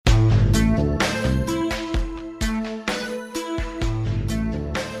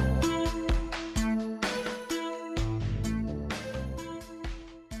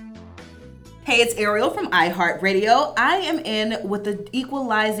Hey, it's Ariel from iHeartRadio. I am in with the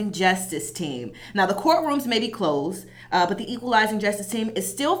Equalizing Justice team. Now, the courtrooms may be closed, but the Equalizing Justice team is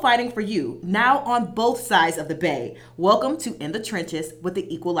still fighting for you, now on both sides of the bay. Welcome to In the Trenches with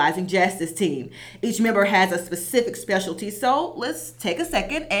the Equalizing Justice team. Each member has a specific specialty, so let's take a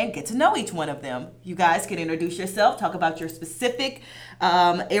second and get to know each one of them. You guys can introduce yourself, talk about your specific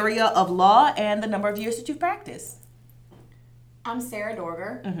area of law, and the number of years that you've practiced. I'm Sarah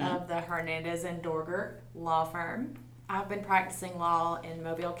Dorger of the Hernandez and Dorger law firm. I've been practicing law in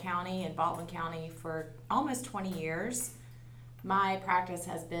Mobile County and Baldwin County for almost 20 years. My practice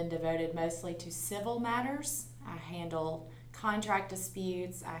has been devoted mostly to civil matters. I handle contract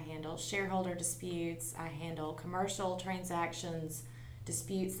disputes, I handle shareholder disputes, I handle commercial transactions,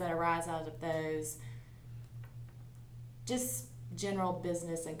 disputes that arise out of those, just general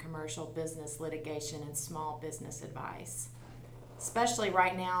business and commercial business litigation and small business advice. Especially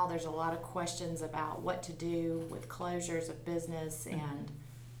right now, there's a lot of questions about what to do with closures of business and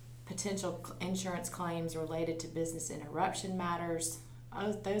potential insurance claims related to business interruption matters.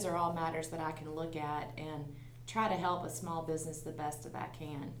 Those are all matters that I can look at and try to help a small business the best that I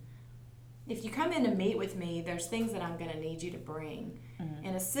can. If you come in to meet with me, there's things that I'm going to need you to bring.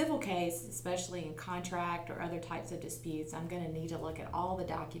 In a civil case, especially in contract or other types of disputes, I'm going to need to look at all the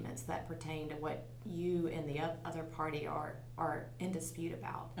documents that pertain to what you and the other party are in dispute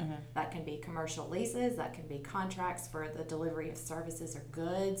about. That can be commercial leases, that can be contracts for the delivery of services or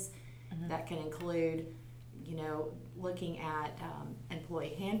goods, that can include, looking at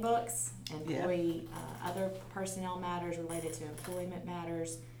employee handbooks, other personnel matters related to employment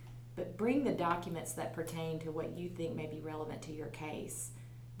matters. But bring the documents that pertain to what you think may be relevant to your case.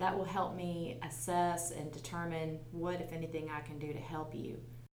 That will help me assess and determine what, if anything, I can do to help you.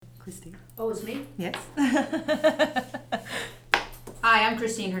 Christine. Oh, it's me? Yes. Hi, I'm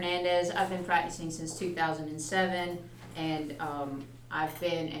Christine Hernandez. I've been practicing since 2007, and I've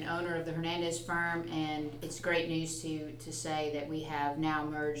been an owner of the Hernandez firm, and it's great news to say that we have now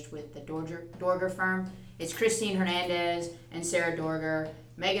merged with the Dorger firm. It's Christine Hernandez and Sarah Dorger.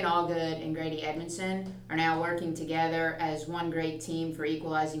 Megan Allgood and Grady Edmondson are now working together as one great team for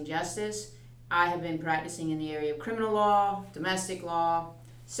equalizing justice. I have been practicing in the area of criminal law, domestic law,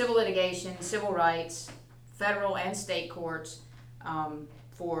 civil litigation, civil rights, federal and state courts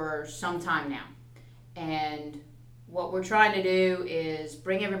for some time now. And what we're trying to do is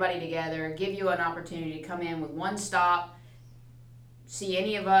bring everybody together, give you an opportunity to come in with one stop, see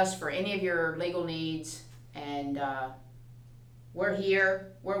any of us for any of your legal needs, and we're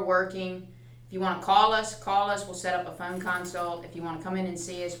here, we're working. If you want to call us, we'll set up a phone consult. If you want to come in and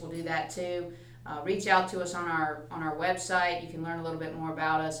see us, we'll do that too. Reach out to us on our website. You can learn a little bit more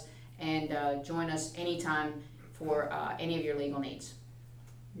about us and join us anytime for any of your legal needs.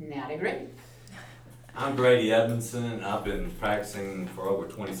 Now to Grady. I'm Grady Edmondson, and I've been practicing for over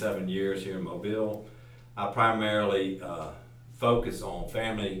 27 years here in Mobile. I primarily focus on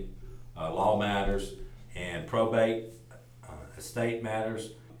family law matters and probate, estate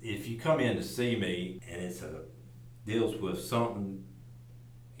matters. If you come in to see me and it deals with something,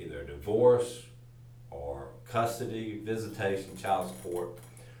 either a divorce or custody, visitation, child support,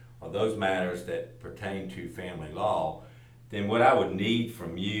 or those matters that pertain to family law, then what I would need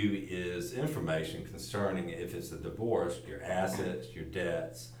from you is information concerning, if it's a divorce, your assets, your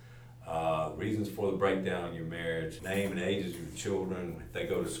debts, reasons for the breakdown in your marriage, name and ages of your children, if they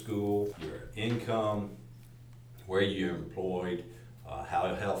go to school, your income, where you're employed,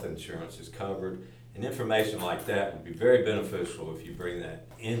 how health insurance is covered, and information like that would be very beneficial if you bring that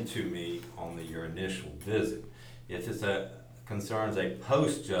into me on your initial visit. If it concerns a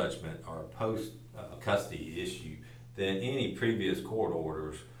post-judgment or a post-custody issue, then any previous court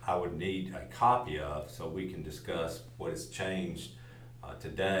orders I would need a copy of so we can discuss what has changed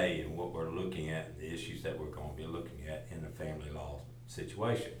today and what we're looking at and the issues that we're going to be looking at in a family law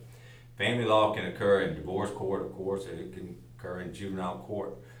situation. Family law can occur in divorce court, of course, and it can occur in juvenile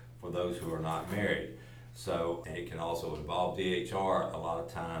court for those who are not married. So, and it can also involve DHR a lot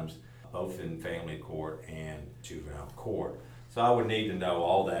of times, both in family court and juvenile court. So I would need to know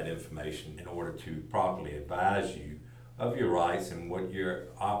all that information in order to properly advise you of your rights and what your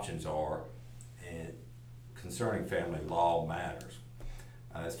options are and concerning family law matters.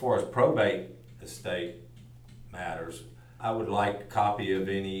 As far as probate estate matters, I would like a copy of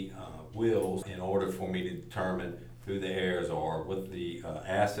any wills in order for me to determine who the heirs are, what the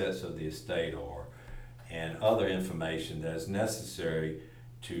assets of the estate are, and other information that is necessary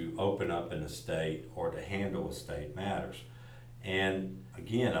to open up an estate or to handle estate matters. And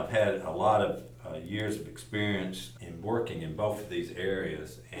again, I've had a lot of years of experience in working in both of these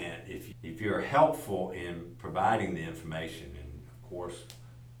areas, and if you're helpful in providing the information and of course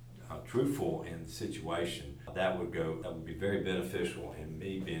truthful in the situation, that would be very beneficial in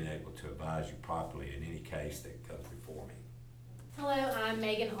me being able to advise you properly in any case that comes before me. Hello, I'm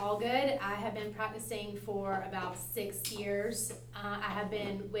Megan Allgood. I have been practicing for about 6 years. I have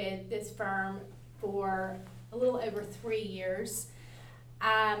been with this firm for a little over 3 years.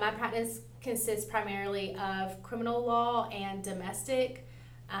 My practice consists primarily of criminal law and domestic,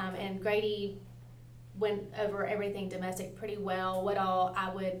 and Grady went over everything domestic pretty well, what all I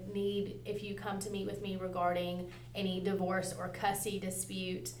would need if you come to meet with me regarding any divorce or custody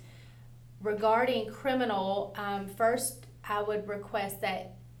dispute. Regarding criminal, first I would request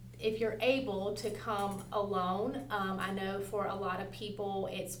that if you're able to come alone. I know for a lot of people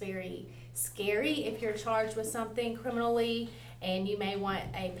it's very scary if you're charged with something criminally, and you may want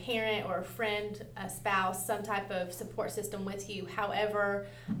a parent or a friend, a spouse, some type of support system with you. However,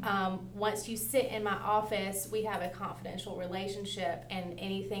 once you sit in my office, we have a confidential relationship, and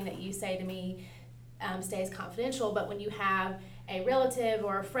anything that you say to me stays confidential. But when you have a relative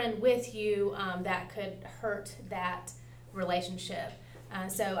or a friend with you, that could hurt that relationship.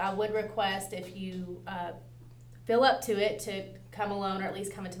 So I would request, if you feel up to it, to come alone, or at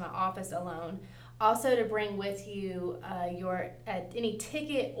least come into my office alone. Also, to bring with you your any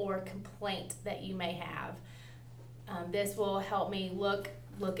ticket or complaint that you may have. This will help me look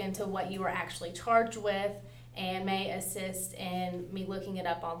into what you were actually charged with, and may assist in me looking it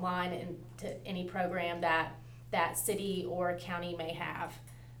up online and to any program that city or county may have.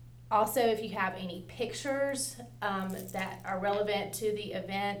 Also, if you have any pictures that are relevant to the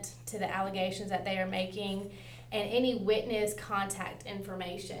event, to the allegations that they are making, and any witness contact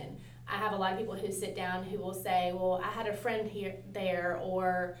information. I have a lot of people who sit down who will say, well, I had a friend there,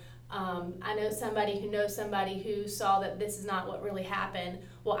 or I know somebody who knows somebody who saw that this is not what really happened.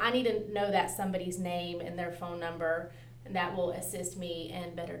 Well, I need to know that somebody's name and their phone number, and that will assist me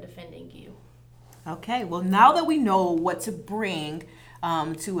in better defending you. Okay, well, now that we know what to bring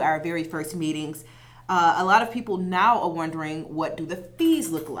to our very first meetings, a lot of people now are wondering, what do the fees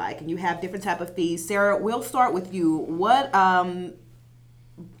look like? And you have different type of fees. Sarah, we'll start with you. What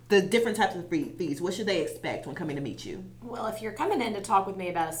the different types of fees, what should they expect when coming to meet you? Well, if you're coming in to talk with me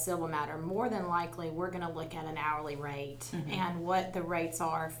about a civil matter, more than likely we're going to look at an hourly rate and what the rates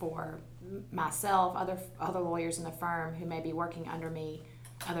are for myself, other lawyers in the firm who may be working under me,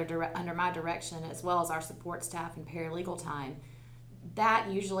 under my direction, as well as our support staff and paralegal time. That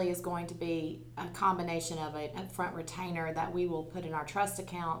usually is going to be a combination of an upfront retainer that we will put in our trust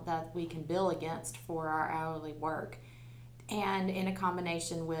account that we can bill against for our hourly work, and in a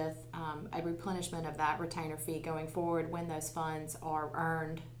combination with a replenishment of that retainer fee going forward when those funds are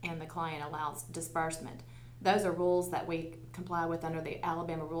earned and the client allows disbursement. Those are rules that we comply with under the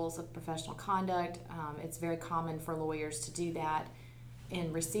Alabama Rules of Professional Conduct. It's very common for lawyers to do that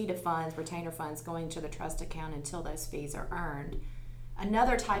in receipt of funds, retainer funds, going to the trust account until those fees are earned.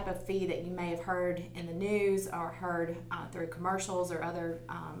 Another type of fee that you may have heard in the news or heard through commercials or other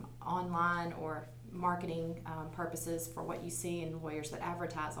online or marketing purposes for what you see in lawyers that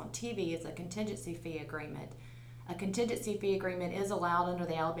advertise on TV is a contingency fee agreement. A contingency fee agreement is allowed under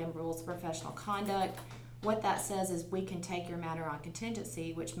the Alabama Rules of Professional Conduct. What that says is we can take your matter on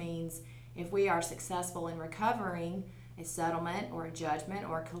contingency, which means if we are successful in recovering a settlement or a judgment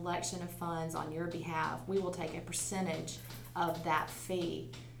or a collection of funds on your behalf, we will take a percentage of that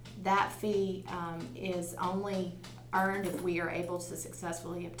fee. That fee is only earned if we are able to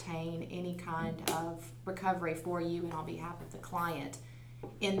successfully obtain any kind of recovery for you and on behalf of the client.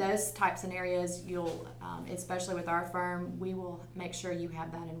 In those type scenarios, you'll, especially with our firm, we will make sure you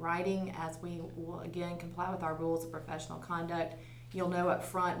have that in writing, as we will again comply with our rules of professional conduct. You'll know up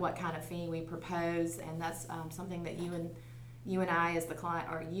front what kind of fee we propose, and that's something that you and I as the client,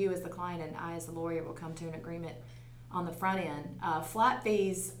 or you as the client and I as the lawyer, will come to an agreement on the front end. Flat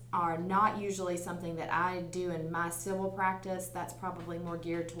fees are not usually something that I do in my civil practice. That's probably more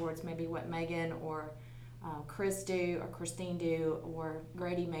geared towards maybe what Megan or Chris do, or Christine do, or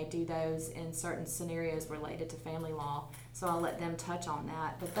Grady may do those in certain scenarios related to family law. So I'll let them touch on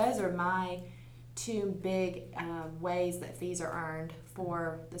that. But those are my two big ways that fees are earned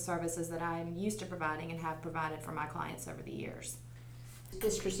for the services that I'm used to providing and have provided for my clients over the years.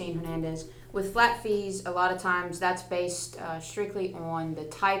 This is Christine Hernandez. With flat fees, a lot of times that's based strictly on the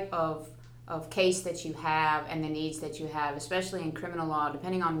type of case that you have and the needs that you have, especially in criminal law,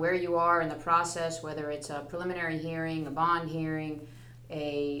 depending on where you are in the process, whether it's a preliminary hearing, a bond hearing,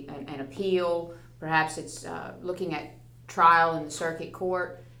 an appeal, perhaps it's looking at trial in the circuit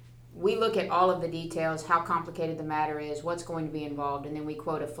court, we look at all of the details, how complicated the matter is, what's going to be involved, and then we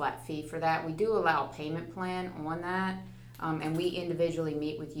quote a flat fee for that. We do allow a payment plan on that, and we individually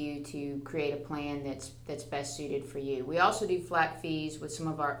meet with you to create a plan that's best suited for you. We also do flat fees with some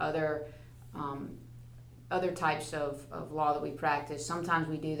of our other types of law that we practice. Sometimes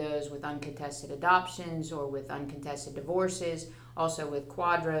we do those with uncontested adoptions or with uncontested divorces, also with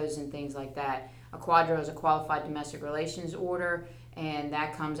quadros and things like that. A quadro is a qualified domestic relations order, and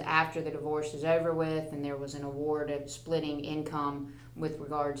that comes after the divorce is over with and there was an award of splitting income with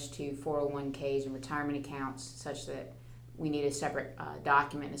regards to 401ks and retirement accounts, such that we need a separate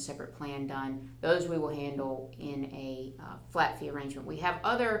document and a separate plan done. Those we will handle in a flat fee arrangement. We have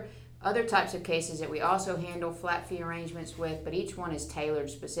other types of cases that we also handle flat fee arrangements with, but each one is tailored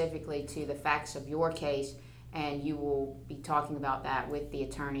specifically to the facts of your case, and you will be talking about that with the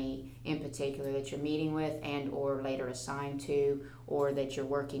attorney in particular that you're meeting with and or later assigned to, or that you're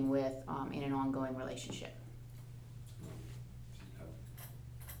working with in an ongoing relationship.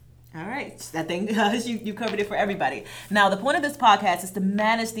 All right. I think you covered it for everybody. Now, the point of this podcast is to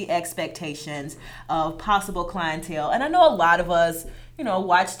manage the expectations of possible clientele. And I know a lot of us,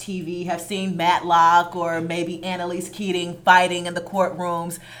 watch TV, have seen Matlock or maybe Annalise Keating fighting in the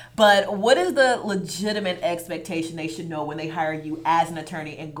courtrooms. But what is the legitimate expectation they should know when they hire you as an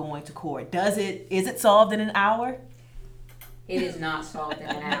attorney and going to court? Is it solved in an hour? It is not solved in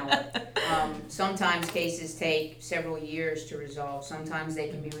an hour. Sometimes cases take several years to resolve. Sometimes they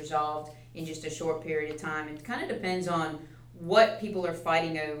can be resolved in just a short period of time. It kind of depends on what people are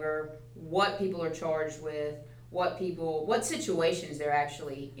fighting over, what people are charged with, what situations they're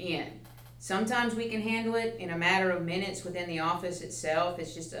actually in. Sometimes we can handle it in a matter of minutes within the office itself.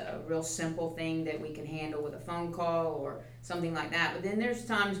 It's just a real simple thing that we can handle with a phone call or something like that. But then there's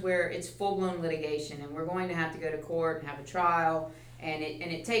times where it's full-blown litigation and we're going to have to go to court and have a trial, and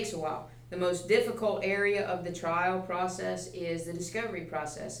it takes a while. The most difficult area of the trial process is the discovery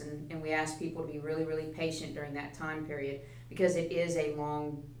process, and we ask people to be really, really patient during that time period, because it is a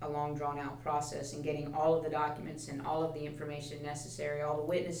long drawn-out process in getting all of the documents and all of the information necessary, all the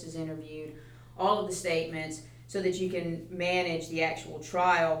witnesses interviewed, all of the statements, so that you can manage the actual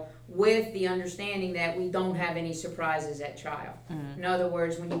trial with the understanding that we don't have any surprises at trial. Mm-hmm. In other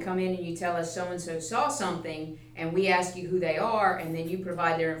words, when you come in and you tell us so-and-so saw something and we ask you who they are and then you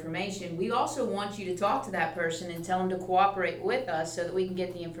provide their information, we also want you to talk to that person and tell them to cooperate with us so that we can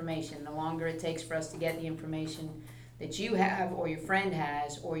get the information. The longer it takes for us to get the information that you have or your friend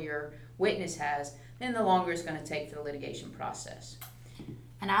has or your witness has, then the longer it's going to take for the litigation process.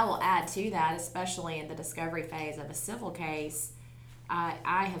 And I will add to that, especially in the discovery phase of a civil case,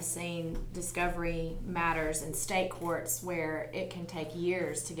 I have seen discovery matters in state courts where it can take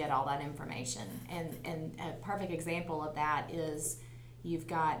years to get all that information. And a perfect example of that is you've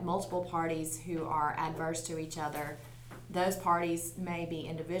got multiple parties who are adverse to each other. Those parties may be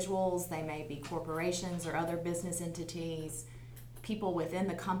individuals, they may be corporations or other business entities. People within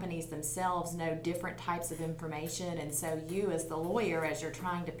the companies themselves know different types of information, and so you as the lawyer, as you're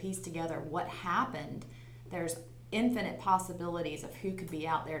trying to piece together what happened, there's infinite possibilities of who could be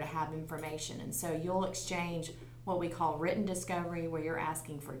out there to have information. And so you'll exchange what we call written discovery, where you're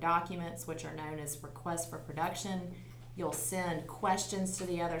asking for documents, which are known as requests for production. You'll send questions to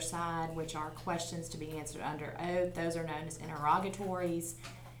the other side, which are questions to be answered under oath. Those are known as interrogatories.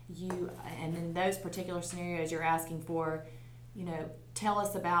 And in those particular scenarios, you're asking for, tell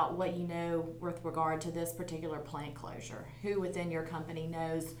us about what you know with regard to this particular plant closure. Who within your company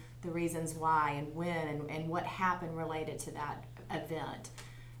knows the reasons why and when and what happened related to that event.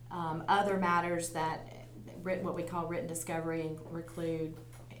 Other matters that what we call written discovery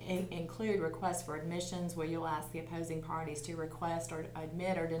include requests for admissions, where you'll ask the opposing parties to request or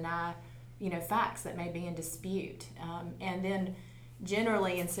admit or deny, facts that may be in dispute. And then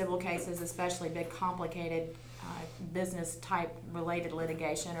generally in civil cases, especially big complicated business type related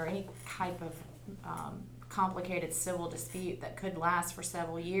litigation or any type of complicated civil dispute that could last for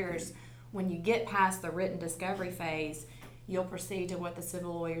several years, when you get past the written discovery phase, you'll proceed to what the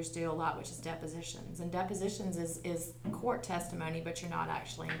civil lawyers do a lot, which is depositions. And depositions is court testimony, but you're not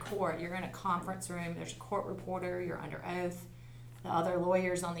actually in court. You're in a conference room, there's a court reporter, you're under oath. The other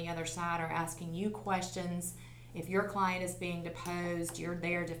lawyers on the other side are asking you questions. If your client is being deposed, you're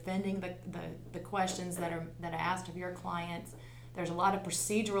there defending the questions that are asked of your clients. There's a lot of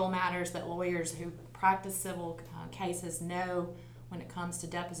procedural matters that lawyers who practice civil cases know when it comes to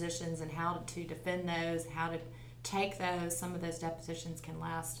depositions and how to defend those, how to take those. Some of those depositions can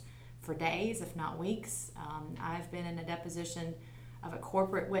last for days, if not weeks. I've been in a deposition of a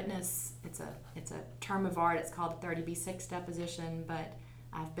corporate witness. It's a term of art. It's called a 30B6 deposition, but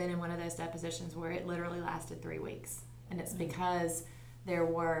I've been in one of those depositions where it literally lasted 3 weeks. And it's because there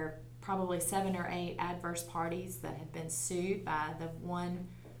were probably 7 or 8 adverse parties that had been sued by the one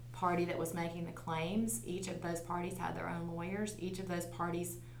party that was making the claims. Each of those parties had their own lawyers. Each of those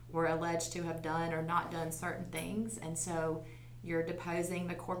parties were alleged to have done or not done certain things. And so you're deposing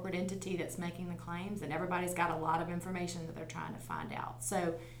the corporate entity that's making the claims, and everybody's got a lot of information that they're trying to find out.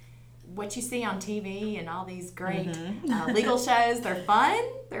 So what you see on TV and all these great legal shows, they're fun.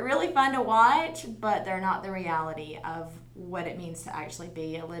 They're really fun to watch, but they're not the reality of what it means to actually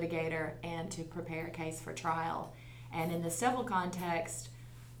be a litigator and to prepare a case for trial. And in the civil context,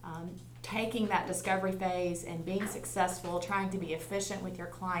 taking that discovery phase and being successful, trying to be efficient with your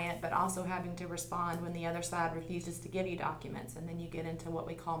client, but also having to respond when the other side refuses to give you documents. And then you get into what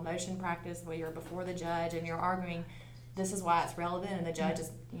we call motion practice, where you're before the judge and you're arguing this is why it's relevant, and the judge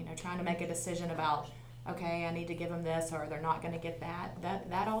is trying to make a decision about, okay, I need to give them this, or they're not going to get that.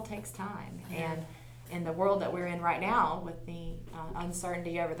 That all takes time. And in the world that we're in right now, with the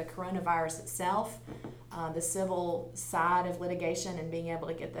uncertainty over the coronavirus itself, the civil side of litigation and being able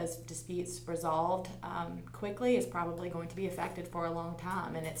to get those disputes resolved quickly is probably going to be affected for a long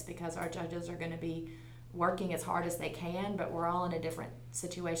time. And it's because our judges are going to be working as hard as they can, but we're all in a different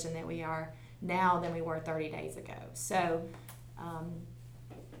situation that we are now than we were 30 days ago. So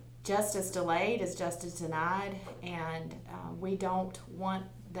justice delayed is justice denied, and we don't want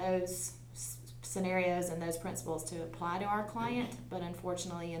those scenarios and those principles to apply to our client. But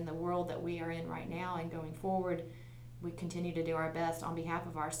unfortunately, in the world that we are in right now and going forward, we continue to do our best on behalf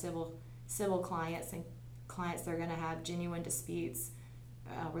of our civil clients and clients that are going to have genuine disputes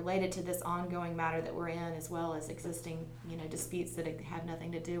related to this ongoing matter that we're in, as well as existing disputes that have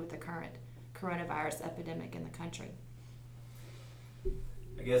nothing to do with the current coronavirus epidemic in the country.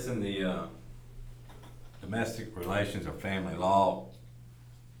 I guess in the domestic relations or family law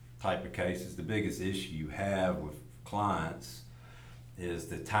type of cases, the biggest issue you have with clients is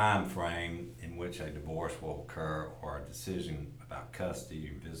the time frame in which a divorce will occur or a decision about custody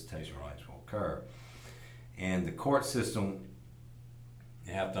and visitation rights will occur. And the court system,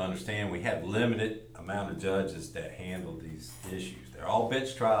 you have to understand, we have limited amount of judges that handle these issues. They're all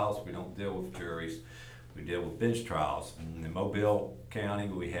bench trials. We don't deal with juries. We deal with bench trials. In Mobile County,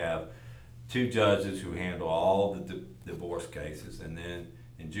 we have 2 judges who handle all the divorce cases, and then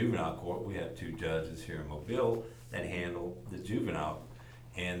in juvenile court, we have 2 judges here in Mobile that handle the juvenile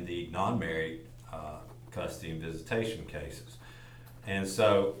and the non-married custody and visitation cases. And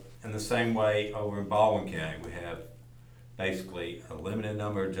so, in the same way, over in Baldwin County, we have basically a limited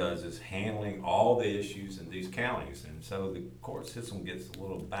number of judges handling all the issues in these counties. And so the court system gets a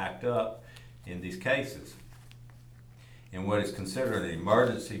little backed up in these cases. And what is considered an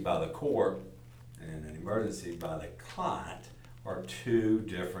emergency by the court and an emergency by the client are 2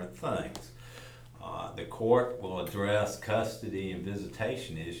 different things. The court will address custody and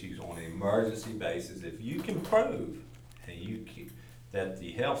visitation issues on an emergency basis if you can prove that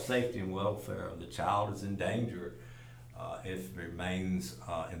the health, safety, and welfare of the child is in danger if it remains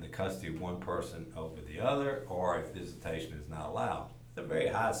in the custody of one person over the other, or if visitation is not allowed. It's a very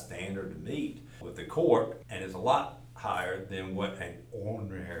high standard to meet with the court, and it's a lot higher than what an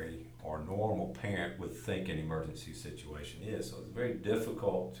ordinary or normal parent would think an emergency situation is. So it's very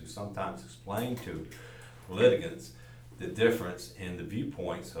difficult to sometimes explain to litigants the difference in the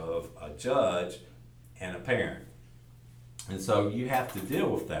viewpoints of a judge and a parent. And so you have to deal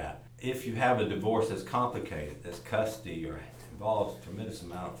with that. If you have a divorce that's complicated, that's custody or involves a tremendous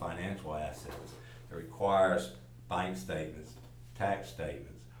amount of financial assets, that requires bank statements, tax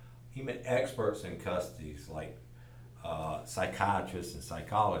statements, even experts in custodies like psychiatrists and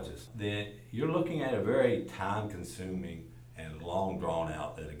psychologists, then you're looking at a very time-consuming and long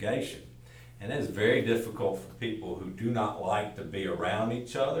drawn-out litigation. And it's very difficult for people who do not like to be around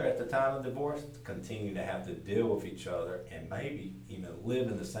each other at the time of divorce to continue to have to deal with each other and maybe even live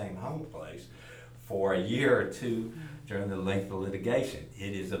in the same home place for a year or 2 during the length of litigation.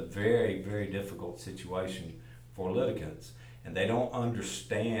 It is a very, very difficult situation for litigants, and they don't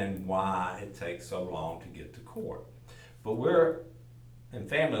understand why it takes so long to get to court. But in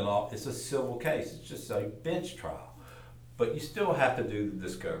family law, it's a civil case. It's just a bench trial. But you still have to do the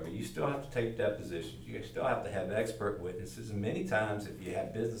discovery. You still have to take depositions. You still have to have expert witnesses. And many times, if you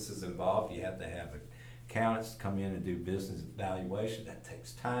have businesses involved, you have to have accountants come in and do business evaluation. That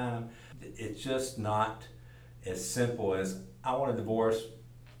takes time. It's just not as simple as, I want a divorce.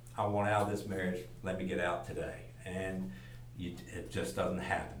 I want out of this marriage. Let me get out today. And it just doesn't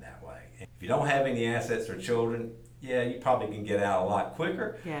happen that way. If you don't have any assets or children, yeah, you probably can get out a lot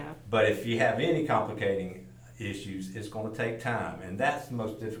quicker. Yeah. But if you have any complicating issues, it's going to take time. And that's the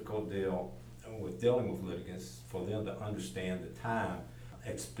most difficult deal with dealing with litigants, for them to understand the time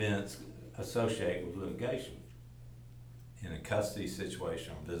expense associated with litigation in a custody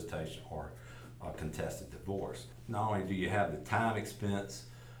situation or visitation or a contested divorce. Not only do you have the time expense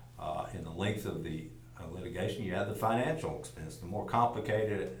in the length of the litigation, you have the financial expense. The more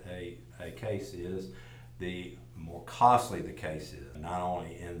complicated a case is, the more costly the case is, not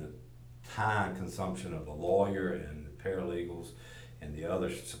only in the time consumption of the lawyer and the paralegals and the other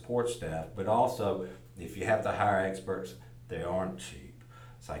support staff, but also if you have to hire experts, they aren't cheap.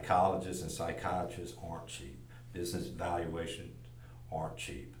 Psychologists and psychiatrists aren't cheap. Business valuations aren't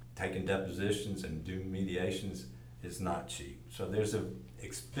cheap. Taking depositions and doing mediations is not cheap. So there's an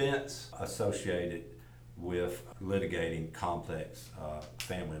expense associated with litigating complex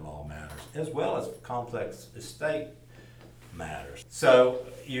family law matters, as well as complex estate matters. So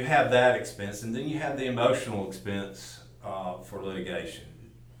you have that expense, and then you have the emotional expense for litigation.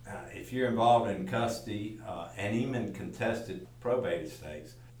 If you're involved in custody and even contested probate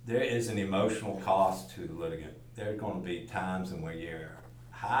estates, there is an emotional cost to the litigant. There are going to be times in where you're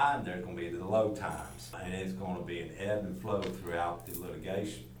high, and there's going to be the low times, and it's going to be an ebb and flow throughout the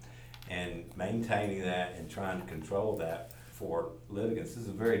litigation. And maintaining that and trying to control that for litigants is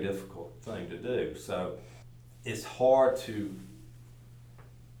a very difficult thing to do. So it's hard to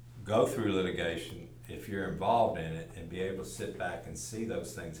go through litigation if you're involved in it and be able to sit back and see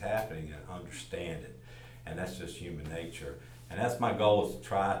those things happening and understand it. And that's just human nature. And that's my goal, is to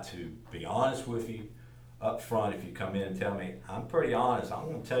try to be honest with you up front. If you come in and tell me, I'm pretty honest, I'm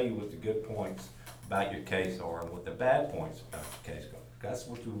going to tell you what the good points about your case are and what the bad points about your case are. That's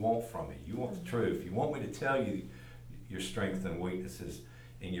what you want from me. You want the truth. You want me to tell you your strengths and weaknesses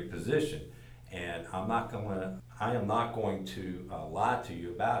in your position. And I am not going to lie to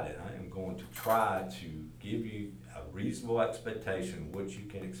you about it. I am going to try to give you a reasonable expectation of what you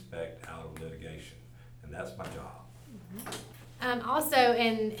can expect out of litigation. And that's my job. Also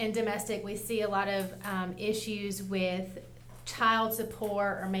in domestic, we see a lot of issues with child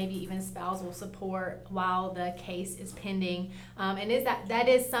support or maybe even spousal support while the case is pending. And that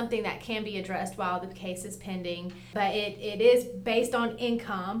is something that can be addressed while the case is pending, but it is based on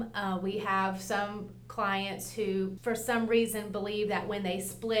income. We have some clients who for some reason believe that when they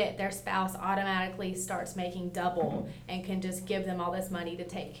split, their spouse automatically starts making double and can just give them all this money to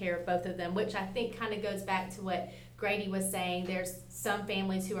take care of both of them, which I think kind of goes back to what Grady was saying. There's some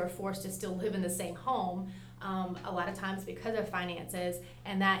families who are forced to still live in the same home, a lot of times because of finances,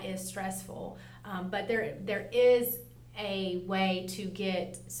 and that is stressful. But there is a way to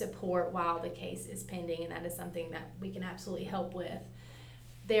get support while the case is pending, and that is something that we can absolutely help with.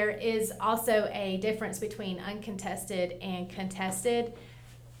 There is also a difference between uncontested and contested.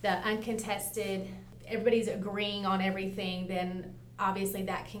 The uncontested, everybody's agreeing on everything, then obviously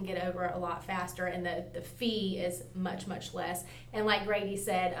that can get over a lot faster, and the fee is much, much less. And like Grady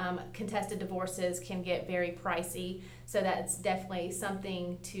said, contested divorces can get very pricey, so that's definitely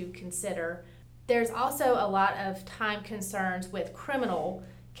something to consider. There's also a lot of time concerns with criminal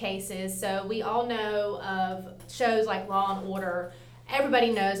cases. So we all know of shows like Law and Order.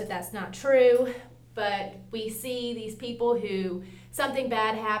 Everybody knows that that's not true, but we see these people who something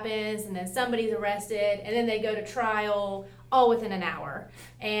bad happens and then somebody's arrested and then they go to trial all within an hour,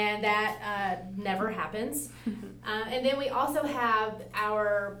 and that never happens. And then we also have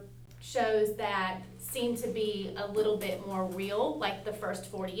our shows that seem to be a little bit more real, like the First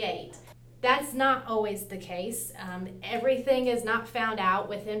 48. That's not always the case. Everything is not found out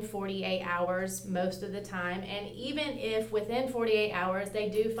within 48 hours most of the time, and even if within 48 hours they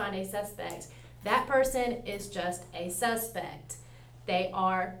do find a suspect, that person is just a suspect. They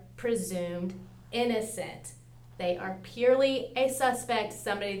are presumed innocent. They are purely a suspect,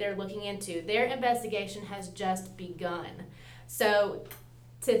 somebody they're looking into. Their investigation has just begun. So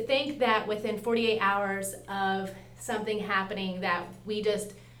to think that within 48 hours of something happening that we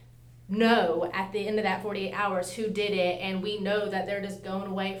just know at the end of that 48 hours who did it, and we know that they're just going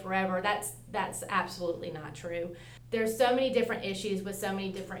away forever, that's absolutely not true. There's so many different issues with so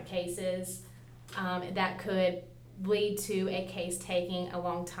many different cases that could lead to a case taking a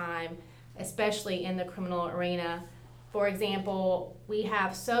long time, especially in the criminal arena. For example, we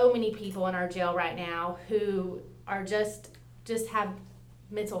have so many people in our jail right now who are just have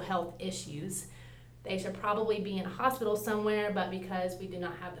mental health issues. They should probably be in a hospital somewhere, but because we do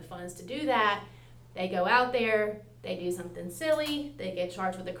not have the funds to do that, they go out there, they do something silly, they get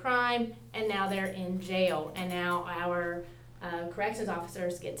charged with a crime, and now they're in jail. And now our corrections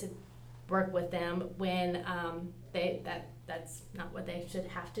officers get to work with them when that's not what they should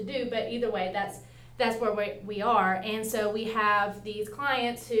have to do. But either way, that's where we are. And so we have these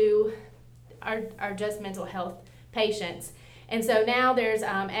clients who are just mental health patients. And so now there's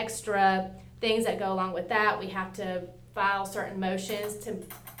extra things that go along with that. We have to file certain motions to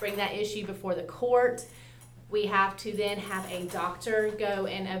bring that issue before the court. We have to then have a doctor go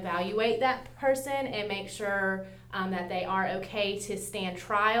and evaluate that person and make sure that they are okay to stand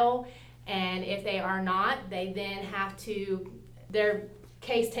trial. And if they are not, they then have to, their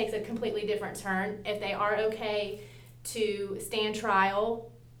case takes a completely different turn. If they are okay to stand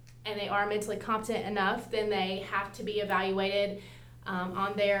trial and they are mentally competent enough, then they have to be evaluated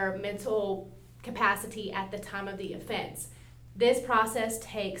on their mental capacity at the time of the offense. This process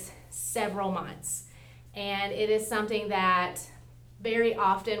takes several months, and it is something that very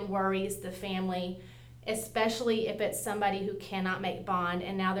often worries the family, especially if it's somebody who cannot make bond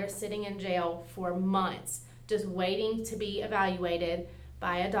and now they're sitting in jail for months just waiting to be evaluated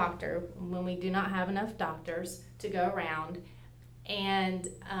by a doctor when we do not have enough doctors to go around. And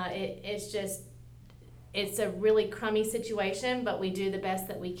it's a really crummy situation, but we do the best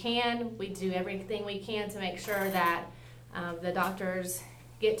that we can. We do everything we can to make sure that the doctors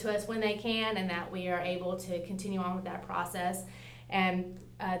get to us when they can and that we are able to continue on with that process. And,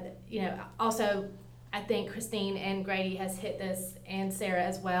 also, I think Christine and Grady has hit this, and Sarah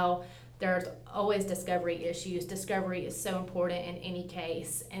as well. There's always discovery issues. Discovery is so important in any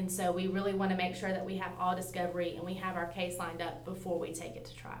case. And so we really want to make sure that we have all discovery and we have our case lined up before we take it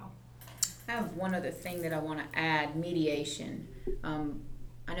to trial. I have one other thing that I want to add, mediation.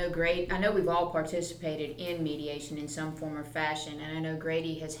 I know we've all participated in mediation in some form or fashion, and I know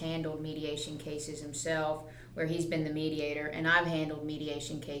Grady has handled mediation cases himself where he's been the mediator, and I've handled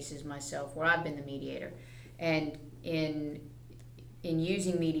mediation cases myself where I've been the mediator. And in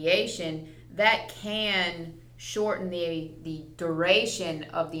using mediation, that can shorten the duration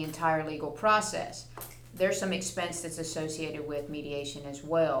of the entire legal process. There's some expense that's associated with mediation as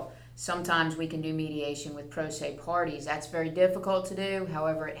well. Sometimes we can do mediation with pro se parties. That's very difficult to do.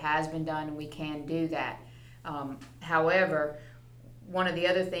 However, it has been done and we can do that. However, one of the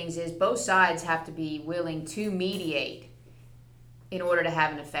other things is both sides have to be willing to mediate in order to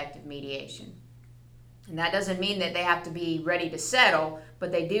have an effective mediation. And that doesn't mean that they have to be ready to settle,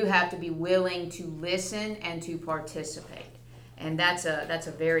 but they do have to be willing to listen and to participate. And that's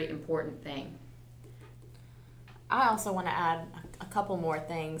a very important thing. I also want to add a couple more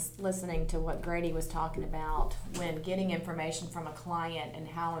things, listening to what Grady was talking about when getting information from a client and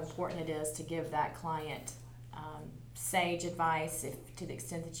how important it is to give that client sage advice to the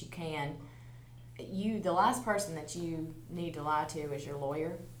extent that you can. The last person that you need to lie to is your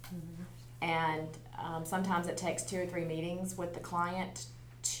lawyer. Mm-hmm. And sometimes it takes 2 or 3 meetings with the client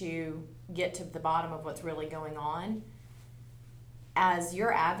to get to the bottom of what's really going on. As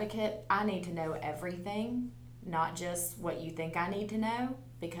your advocate, I need to know everything, not just what you think I need to know,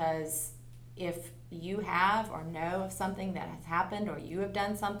 because if you have or know of something that has happened or you have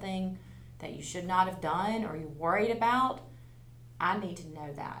done something that you should not have done or you're worried about, I need to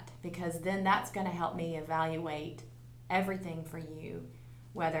know that, because then that's going to help me evaluate everything for you,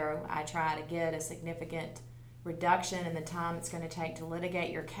 whether I try to get a significant reduction in the time it's going to take to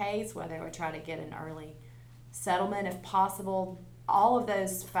litigate your case, whether I try to get an early settlement if possible. All of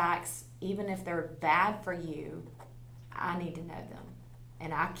those facts, even if they're bad for you, I need to know them.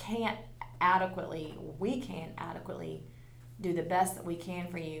 And we can't adequately do the best that we can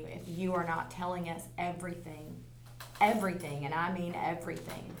for you if you are not telling us everything, and I mean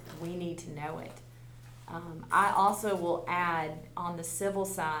everything. We need to know it. I also will add, on the civil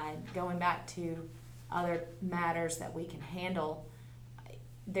side, going back to other matters that we can handle,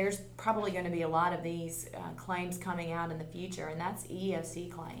 there's probably going to be a lot of these claims coming out in the future, and that's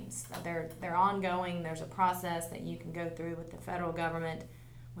EEOC claims. They're ongoing. There's a process that you can go through with the federal government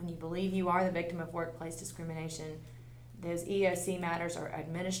when you believe you are the victim of workplace discrimination. Those EEOC matters are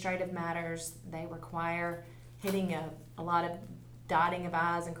administrative matters. They require hitting a lot of dotting of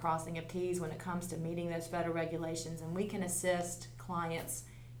I's and crossing of T's when it comes to meeting those federal regulations, and we can assist clients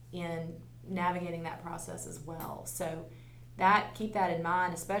in navigating that process as well. So keep that in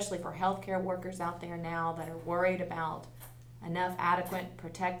mind, especially for healthcare workers out there now that are worried about enough adequate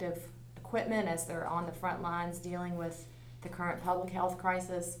protective equipment as they're on the front lines dealing with the current public health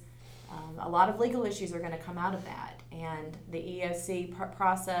crisis. A lot of legal issues are going to come out of that, and the EOC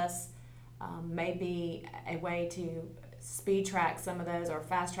process may be a way to speed track some of those or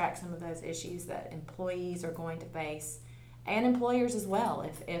fast track some of those issues that employees are going to face, and employers as well.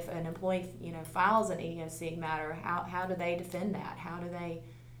 If an employee files an EOC matter, how do they defend that? How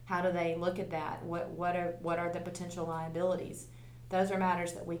How do they look at that? What are the potential liabilities? Those are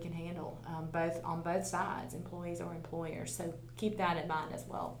matters that we can handle, on both sides, employees or employers. So keep that in mind as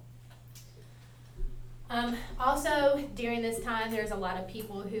well. Also, during this time, there's a lot of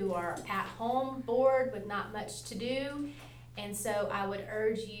people who are at home, bored, with not much to do. And so I would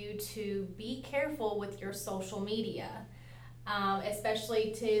urge you to be careful with your social media,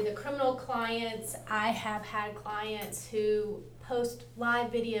 especially to the criminal clients. I have had clients who post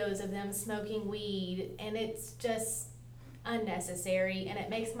live videos of them smoking weed, and it's just unnecessary, and it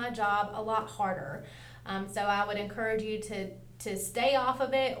makes my job a lot harder. So I would encourage you to stay off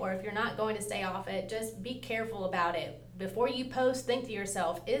of it, or if you're not going to stay off it, just be careful about it. Before you post, think to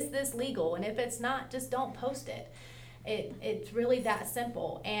yourself, is this legal? And if it's not, just don't post it. It's really that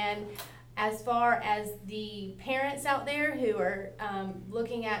simple. And as far as the parents out there who are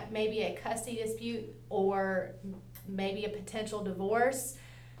looking at maybe a custody dispute or maybe a potential divorce,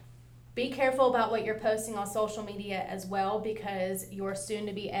 be careful about what you're posting on social media as well, because your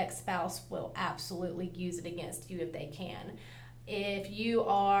soon-to-be ex-spouse will absolutely use it against you if they can. If you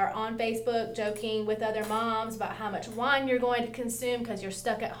are on Facebook joking with other moms about how much wine you're going to consume because you're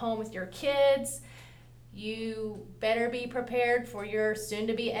stuck at home with your kids, you better be prepared for your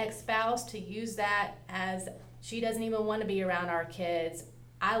soon-to-be ex-spouse to use that as, she doesn't even want to be around our kids.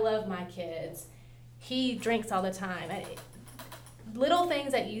 I love my kids. He drinks all the time. Little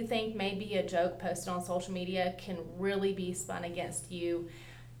things that you think may be a joke posted on social media can really be spun against you.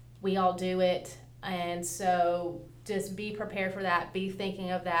 We all do it. And so just be prepared for that. Be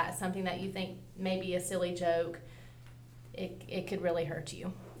thinking of that. Something that you think may be a silly joke, it could really hurt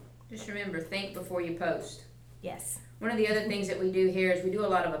you. Just remember, think before you post. Yes. One of the other things that we do here is we do a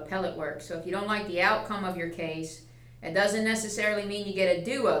lot of appellate work. So if you don't like the outcome of your case, it doesn't necessarily mean you get a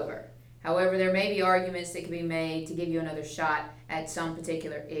do-over. However, there may be arguments that can be made to give you another shot at some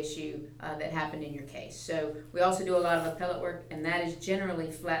particular issue that happened in your case. So we also do a lot of appellate work, and that is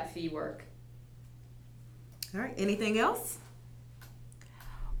generally flat fee work. All right, anything else?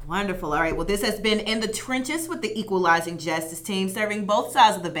 Wonderful. All right, well, this has been In the Trenches with the Equalizing Justice team, serving both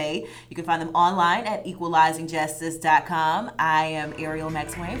sides of the Bay. You can find them online at equalizingjustice.com. I am Ariel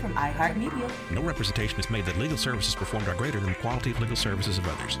Maxwayne from iHeartMedia. No representation is made that legal services performed are greater than the quality of legal services of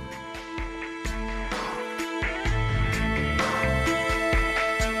others.